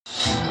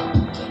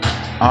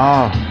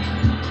Uh,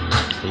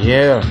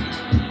 yeah.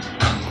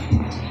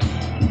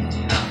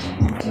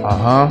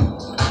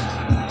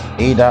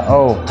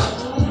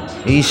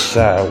 E.O. East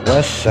side,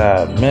 west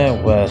side,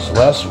 Midwest,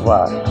 let's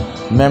rock.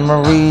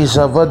 Memories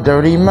of a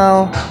dirty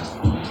mouth.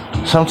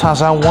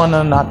 Sometimes I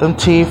wanna knock them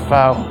teeth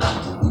out.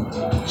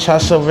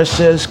 Child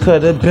services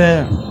could have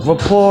been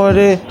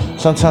reported.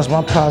 Sometimes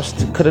my pops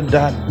could have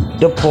died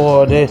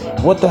deported.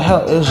 What the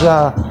hell is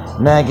y'all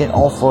nagging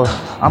on for?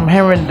 I'm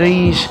hearing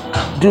these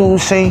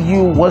dudes say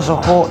you was a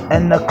whore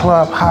in the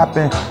club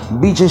hopping.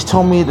 B just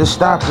told me to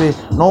stop it.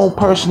 No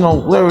personal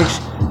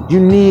lyrics, you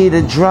need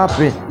to drop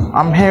it.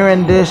 I'm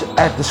hearing this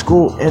at the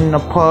school in the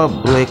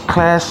public.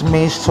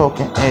 Classmates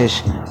talking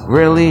ish.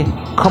 Really?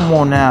 Come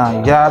on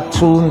now. Y'all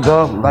tuned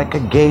up like a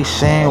gay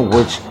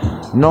sandwich.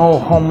 No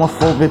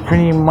homophobic,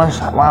 pretty much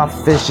my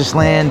fist just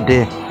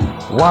landed.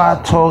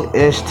 Why talk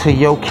ish to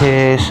your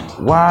kids?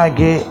 Why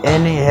get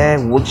any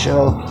head with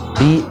your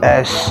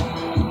BS?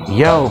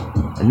 Yo,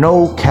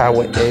 no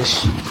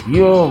cowardice.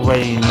 You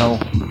already know.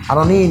 I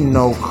don't need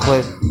no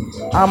clip.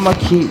 I'ma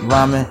keep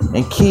rhyming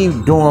and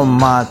keep doing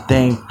my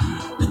thing.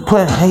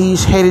 Put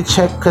these hated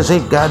check cause they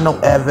got no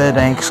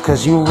evidence.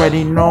 Cause you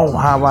already know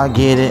how I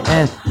get it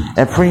in.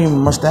 And pretty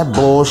much that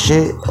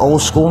bullshit,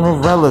 old school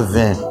and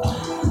irrelevant.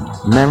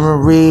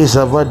 Memories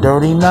of a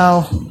dirty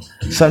mouth.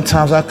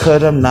 Sometimes I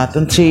could have knocked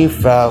them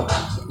teeth out.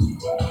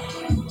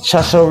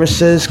 Child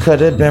services could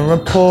have been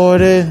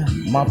reported.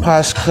 My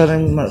pops could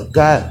have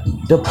got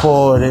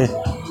deported.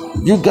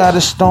 You got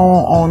a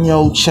stone on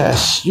your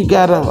chest. You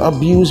got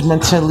abused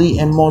mentally,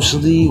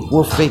 emotionally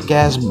with fake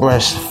ass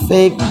breasts.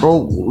 Fake,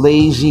 broke,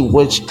 lazy,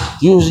 which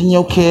using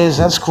your kids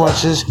as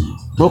crutches.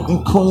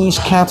 Broken Queens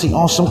County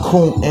on some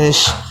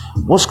coon-ish.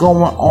 What's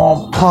going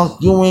on,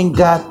 punk? You ain't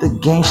got the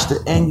gangster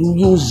and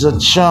you use a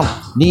chump.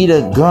 Need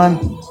a gun?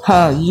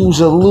 Huh? Use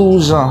a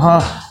loser,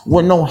 huh?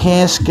 With no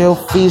hand skill,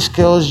 feet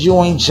skills.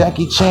 You ain't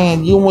Jackie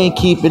Chan. You ain't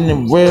keeping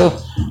it real.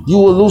 You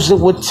a loser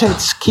with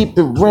tits. Keep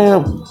it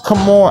real.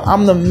 Come on,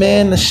 I'm the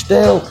man of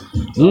steel.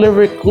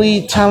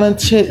 Lyrically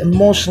talented,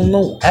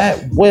 emotional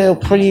at will.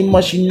 Pretty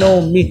much you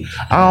know me.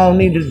 I don't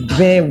need a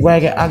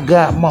bandwagon. I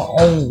got my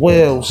own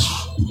wheels.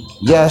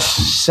 Yes,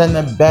 send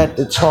it back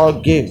to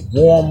Target,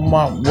 warm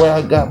up where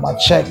I got my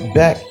check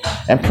back.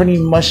 And pretty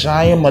much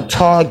I am a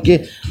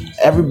target.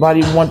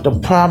 Everybody want the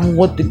problem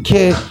with the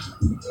kid.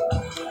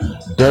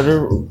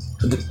 Dirty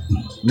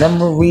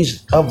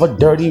memories of a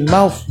dirty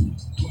mouth.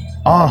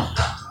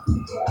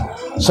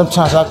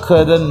 Sometimes I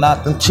could have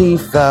knocked them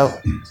teeth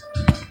out.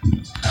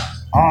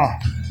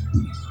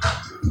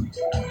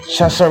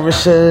 Child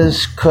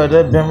services could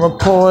have been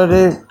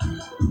reported.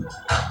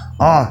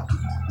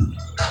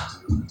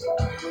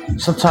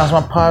 Sometimes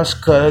my pops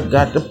could have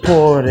got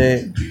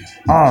deported.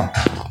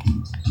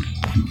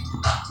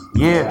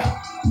 Yeah.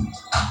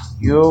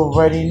 You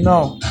already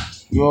know.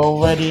 You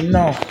already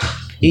know.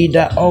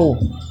 E.O.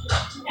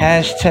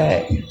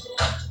 Hashtag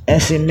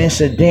NYC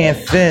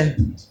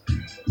Mansandam-fin.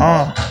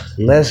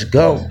 Let's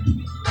go.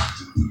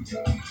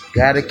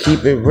 Gotta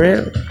keep it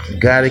real.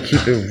 Gotta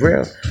keep it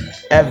real.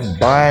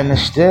 Everybody in the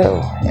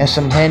still and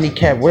some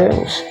handicap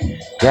wheels.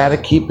 Gotta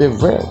keep it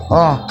real.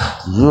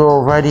 You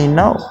already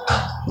know.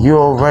 You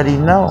already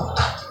know.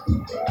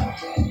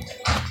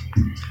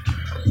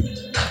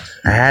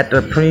 I had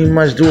to pretty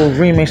much do a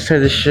remix to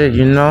this shit,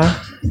 you know?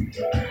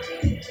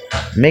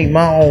 Make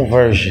my own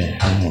version.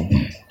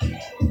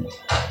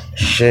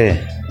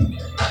 Shit.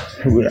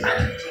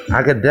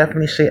 I could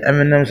definitely say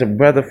Eminem's a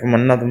brother from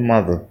another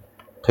mother.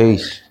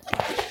 Peace.